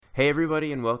Hey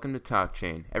everybody and welcome to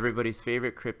TalkChain, everybody's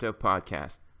favorite crypto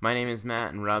podcast. My name is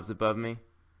Matt and Rob's above me.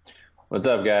 What's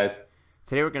up, guys?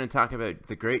 Today we're going to talk about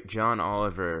the great John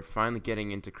Oliver finally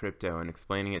getting into crypto and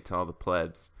explaining it to all the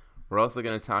plebs. We're also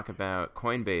going to talk about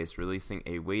Coinbase releasing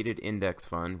a weighted index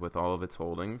fund with all of its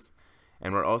holdings.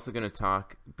 And we're also going to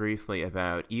talk briefly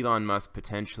about Elon Musk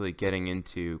potentially getting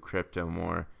into crypto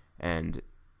more and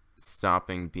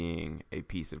stopping being a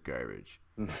piece of garbage.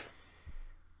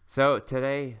 So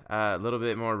today, a little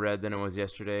bit more red than it was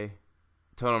yesterday.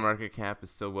 Total market cap is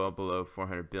still well below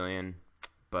 400 billion,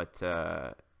 but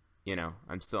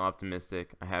I'm still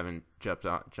optimistic. I haven't jumped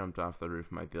off the roof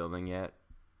of my building yet,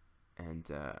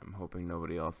 and I'm hoping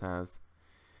nobody else has.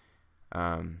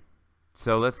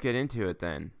 So let's get into it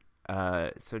then.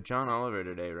 So John Oliver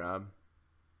today, Rob.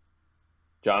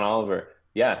 John Oliver.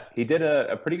 Yeah, he did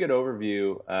a pretty good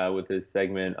overview with his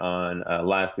segment on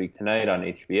Last Week Tonight on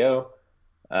HBO.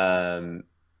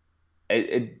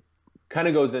 It kind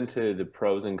of goes into the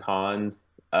pros and cons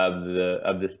of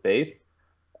the space.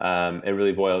 It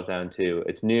really boils down to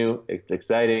it's new, it's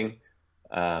exciting.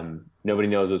 Nobody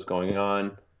knows what's going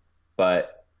on,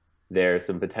 but there's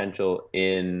some potential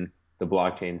in the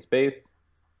blockchain space,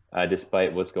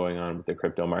 despite what's going on with the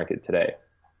crypto market today.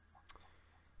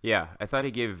 Yeah, I thought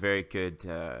he gave a very good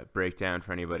breakdown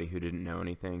for anybody who didn't know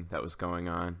anything that was going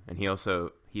on, and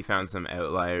he found some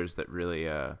outliers that really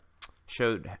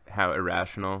showed how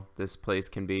irrational this place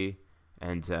can be.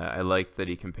 And I liked that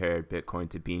he compared Bitcoin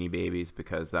to Beanie Babies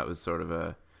because that was sort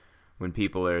of when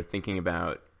people are thinking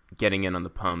about getting in on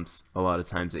the pumps, a lot of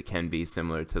times it can be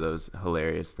similar to those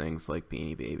hilarious things like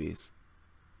Beanie Babies.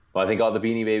 Well, I think all the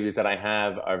Beanie Babies that I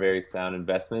have are very sound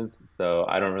investments, so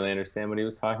I don't really understand what he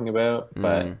was talking about,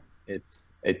 but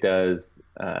it does.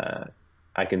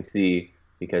 I can see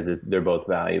because they're both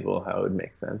valuable how it would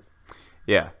make sense.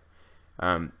 Yeah.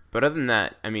 But other than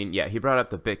that, I mean, yeah, he brought up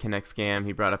the BitConnect scam.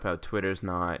 He brought up how Twitter's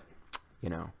not,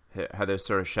 how they're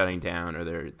sort of shutting down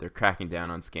or they're cracking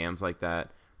down on scams like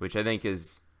that, which I think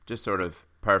is just sort of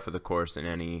par for the course in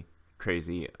any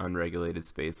crazy unregulated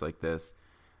space like this.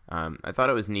 I thought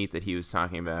it was neat that he was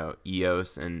talking about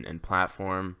EOS and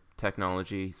platform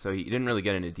technology. So he didn't really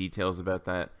get into details about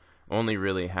that, only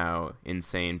really how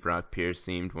insane Brock Pierce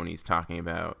seemed when he's talking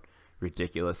about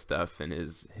ridiculous stuff in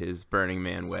his Burning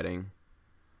Man wedding.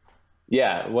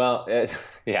 Yeah, well,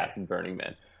 Burning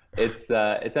Man. It's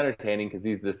entertaining because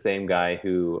he's the same guy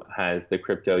who has the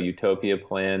crypto utopia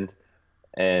planned,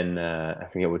 and I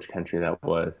forget which country that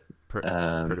was.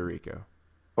 Puerto Rico.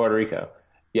 Puerto Rico.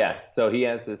 Yeah, so he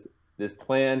has this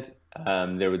planned.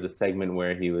 There was a segment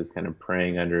where he was kind of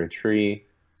praying under a tree,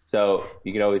 so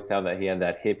you could always tell that he had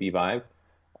that hippie vibe.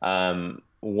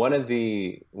 One of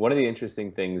the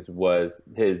interesting things was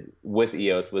with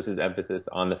EOS was his emphasis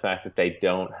on the fact that they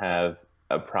don't have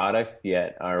a product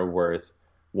yet are worth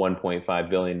 $1.5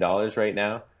 billion right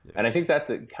now. Yeah. And I think that's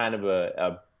a kind of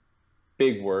a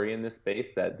big worry in this space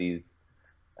that these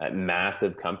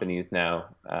massive companies now,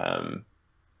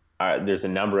 there's a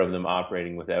number of them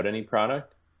operating without any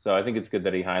product. So I think it's good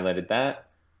that he highlighted that,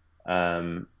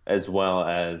 as well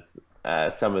as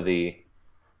some of the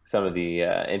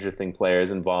interesting players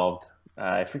involved.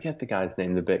 I forget the guy's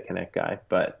name, the BitConnect guy,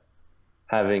 but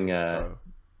having the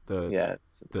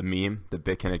meme, the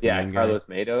BitConnect meme Carlos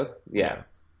guy. Matos,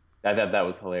 I thought that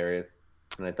was hilarious,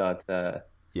 and I thought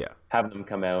having them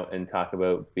come out and talk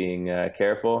about being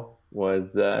careful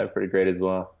was pretty great as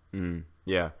well.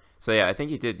 Yeah. So yeah, I think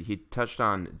he touched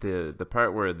on the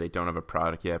part where they don't have a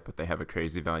product yet, but they have a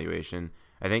crazy valuation.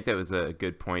 I think that was a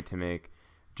good point to make,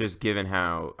 just given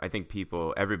how I think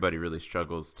everybody really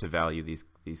struggles to value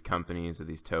these companies or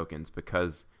these tokens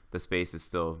because the space is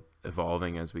still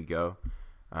evolving as we go.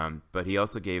 But he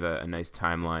also gave a nice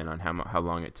timeline on how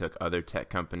long it took other tech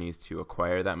companies to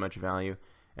acquire that much value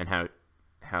and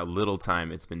how little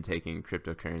time it's been taking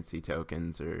cryptocurrency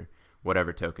tokens or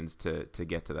whatever tokens to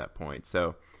get to that point.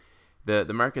 So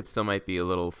the market still might be a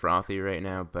little frothy right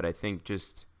now, but I think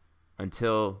just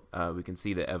until we can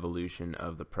see the evolution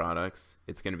of the products,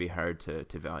 it's going to be hard to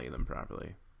value them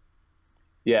properly.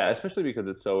 Yeah, especially because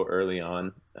it's so early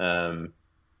on. And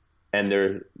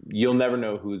you'll never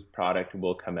know whose product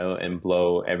will come out and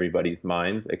blow everybody's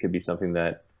minds. It could be something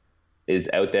that is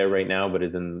out there right now, but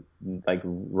is in like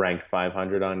ranked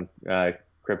 500 on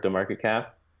crypto market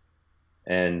cap.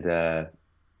 And so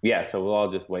we'll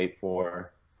all just wait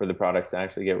for the products to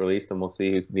actually get released, and we'll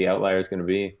see who the outlier is going to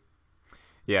be.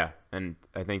 Yeah, and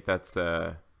I think that's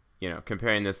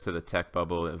comparing this to the tech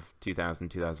bubble of 2000,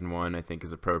 2001, I think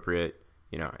is appropriate.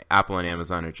 Apple and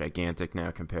Amazon are gigantic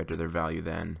now compared to their value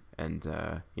then, and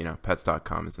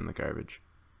Pets.com is in the garbage.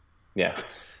 Yeah.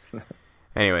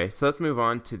 Anyway, so let's move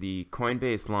on to the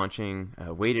Coinbase launching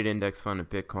a weighted index fund of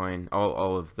Bitcoin,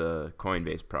 all of the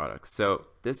Coinbase products. So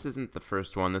this isn't the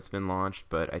first one that's been launched,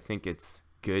 but I think it's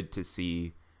good to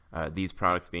see these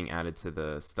products being added to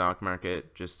the stock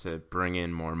market just to bring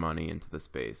in more money into the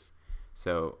space.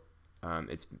 So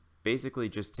it's basically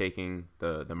just taking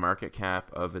the market cap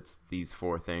of these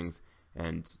four things,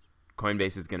 and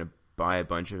Coinbase is going to buy a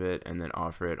bunch of it and then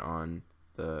offer it on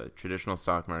the traditional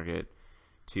stock market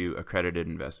to accredited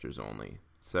investors only.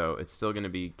 So it's still going to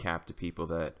be capped to people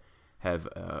that have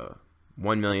a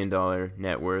 $1 million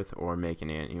net worth or have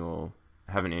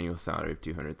an annual salary of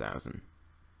 $200,000.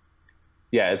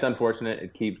 Yeah, it's unfortunate.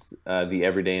 It keeps the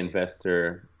everyday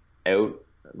investor out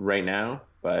right now,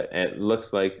 but it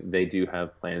looks like they do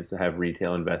have plans to have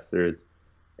retail investors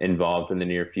involved in the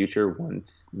near future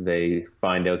once they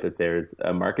find out that there's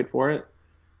a market for it.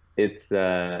 It's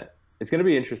going to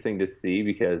be interesting to see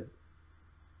because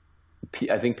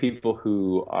I think people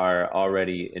who are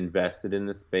already invested in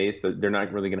the space, they're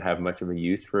not really going to have much of a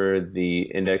use for the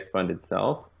index fund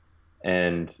itself.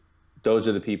 And those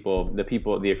are the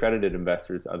accredited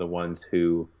investors are the ones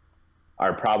who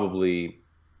are probably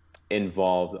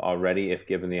involved already if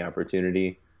given the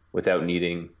opportunity without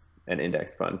needing an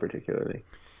index fund particularly.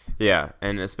 Yeah,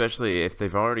 and especially if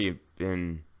they're already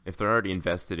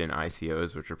invested in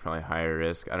ICOs, which are probably higher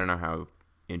risk. I don't know how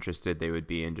interested they would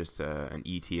be in just an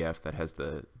ETF that has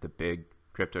the big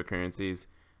cryptocurrencies.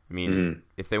 I mean,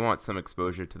 if they want some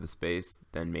exposure to the space,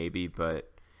 then maybe,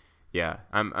 but yeah,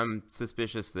 I'm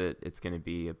suspicious that it's going to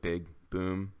be a big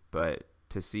boom, but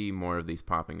to see more of these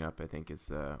popping up, I think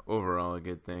is overall a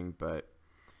good thing, but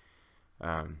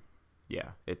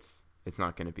yeah, it's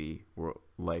not going to be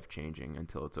life-changing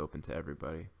until it's open to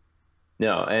everybody.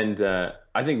 No, and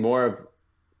I think more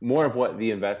of what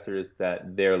the investors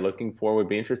that they're looking for would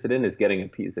be interested in is getting a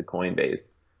piece of Coinbase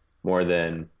more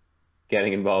than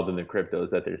getting involved in the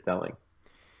cryptos that they're selling.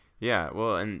 Yeah,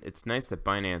 well, and it's nice that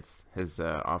Binance has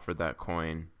offered that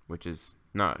coin, which is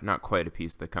not quite a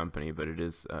piece of the company, but it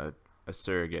is a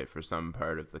surrogate for some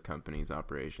part of the company's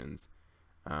operations.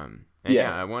 And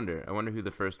yeah, I wonder who the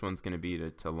first one's going to be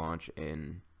to launch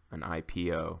in an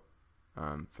IPO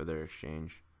for their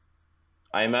exchange.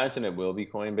 I imagine it will be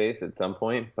Coinbase at some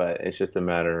point, but it's just a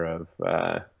matter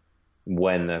of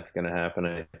when that's going to happen.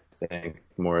 I think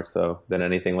more so than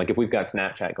anything. Like if we've got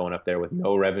Snapchat going up there with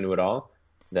no revenue at all,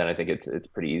 then I think it's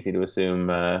pretty easy to assume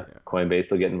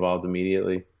Coinbase will get involved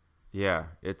immediately. Yeah,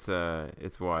 it's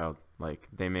wild. Like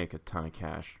they make a ton of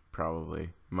cash, probably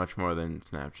much more than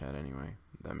Snapchat anyway.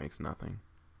 That makes nothing.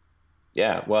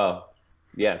 Yeah, well,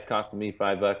 yeah, it's costing me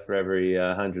 $5 for every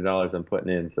 $100 I'm putting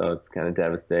in, so it's kind of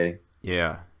devastating.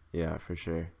 Yeah, for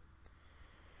sure.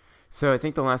 So I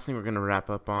think the last thing we're going to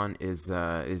wrap up on is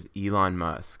Elon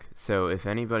Musk. So if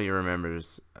anybody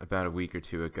remembers, about a week or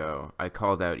two ago, I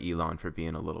called out Elon for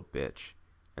being a little bitch.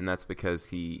 And that's because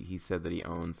he said that he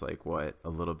owns a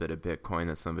little bit of Bitcoin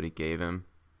that somebody gave him.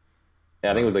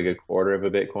 Yeah, I think it was like a quarter of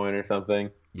a Bitcoin or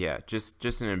something. Yeah,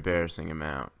 just an embarrassing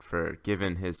amount for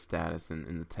given his status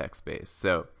in the tech space.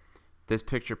 So this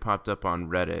picture popped up on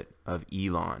Reddit of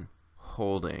Elon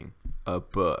holding a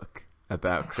book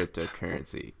about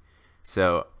cryptocurrency.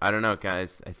 So I don't know,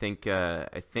 guys. I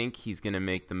think he's gonna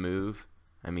make the move.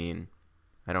 I mean,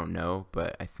 I don't know,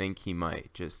 but I think he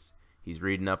might. He's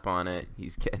reading up on it.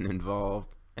 He's getting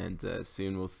involved, and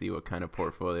soon we'll see what kind of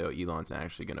portfolio Elon's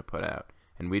actually gonna put out.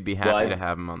 And we'd be happy to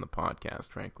have him on the podcast,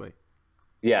 frankly.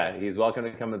 Yeah, he's welcome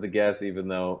to come as a guest, even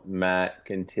though Matt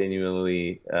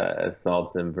continually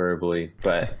assaults him verbally.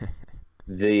 But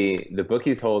the book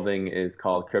he's holding is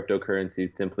called Cryptocurrencies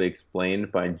Simply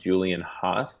Explained by Julian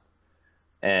Haut.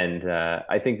 And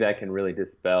I think that can really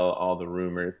dispel all the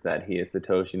rumors that he is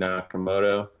Satoshi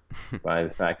Nakamoto by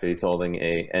the fact that he's holding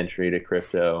a entry to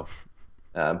crypto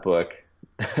book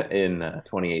in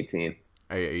 2018.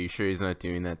 Are you sure he's not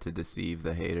doing that to deceive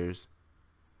the haters?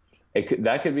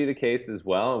 That could be the case as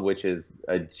well, which is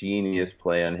a genius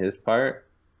play on his part.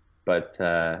 But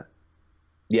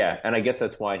yeah, and I guess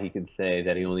that's why he could say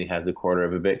that he only has a quarter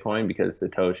of a Bitcoin because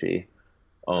Satoshi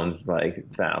owns like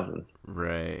thousands.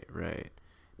 Right.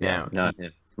 Yeah, not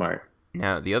him. Smart.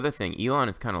 Now, the other thing, Elon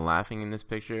is kind of laughing in this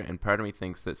picture, and part of me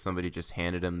thinks that somebody just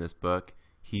handed him this book.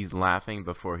 He's laughing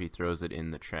before he throws it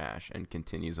in the trash and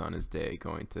continues on his day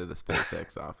going to the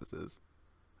SpaceX offices.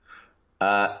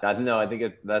 No, I think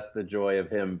that's the joy of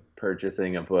him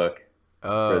purchasing a book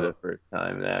for the first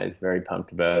time. Yeah, he's very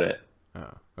pumped about it.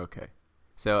 Oh, okay.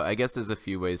 So I guess there's a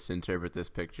few ways to interpret this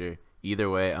picture. Either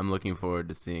way, I'm looking forward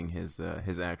to seeing his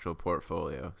actual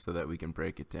portfolio so that we can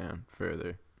break it down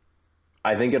further.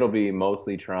 I think it'll be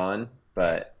mostly Tron,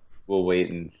 but we'll wait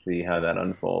and see how that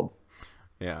unfolds.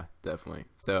 Yeah, definitely.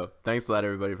 So thanks a lot,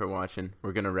 everybody, for watching.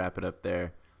 We're going to wrap it up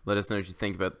there. Let us know what you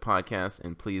think about the podcast,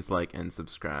 and please like and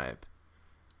subscribe.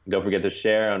 Don't forget to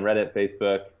share on Reddit,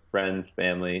 Facebook, friends,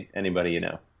 family, anybody you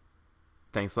know.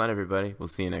 Thanks a lot, everybody. We'll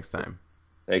see you next time.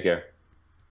 Take care.